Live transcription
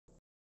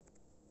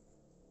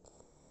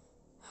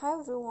Hi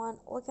everyone,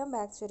 welcome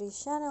back to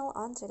this channel.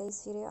 On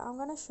today's video, I'm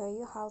gonna show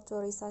you how to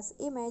resize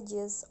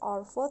images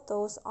or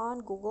photos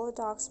on Google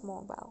Docs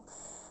mobile.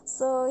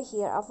 So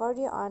here I've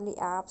already on the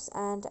apps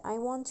and I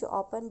want to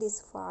open this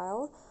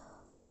file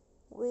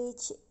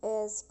which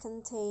is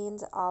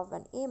contained of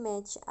an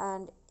image,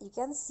 and you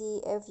can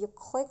see if you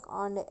click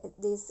on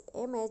this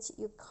image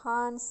you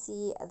can't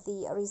see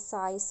the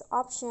resize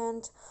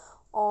option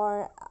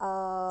or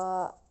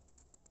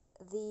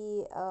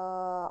the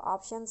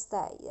options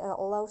that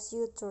allows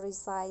you to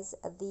resize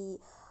the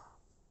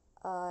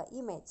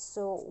image.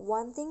 So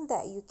one thing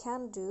that you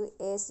can do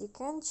is you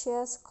can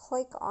just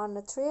click on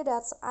the three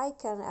dots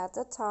icon at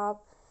the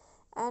top,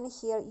 and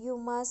here you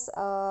must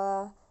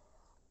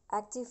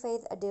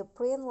activate the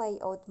print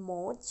layout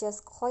mode.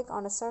 Just click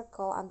on the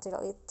circle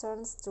until it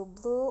turns to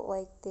blue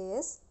like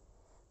this,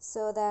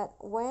 so that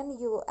when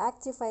you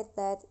activate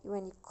that,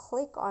 when you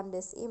click on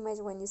this image,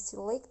 when you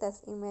select that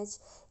image,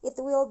 it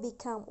will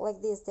become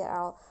like this. There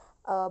are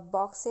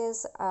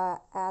boxes at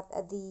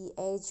the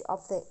edge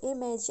of the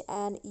image,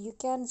 and you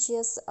can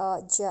just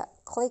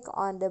click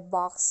on the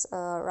box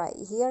right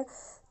here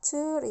to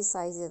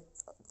resize it,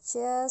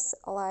 just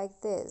like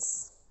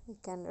this. You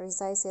can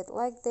resize it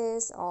like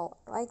this or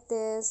like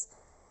this,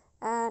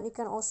 and you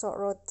can also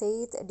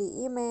rotate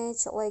the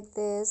image like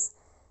this,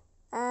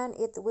 and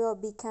it will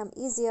become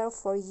easier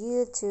for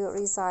you to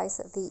resize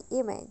the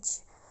image.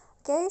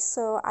 Okay,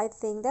 so I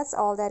think that's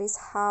all. That is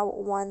how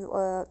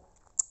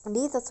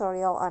the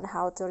tutorial on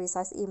how to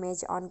resize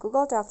image on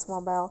Google Docs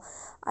mobile.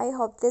 I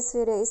hope this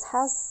video is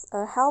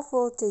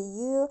helpful to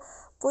you.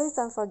 Please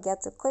don't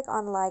forget to click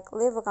on like,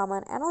 leave a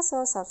comment, and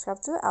also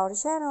subscribe to our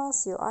channel.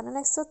 See you on the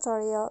next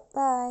tutorial.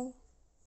 Bye.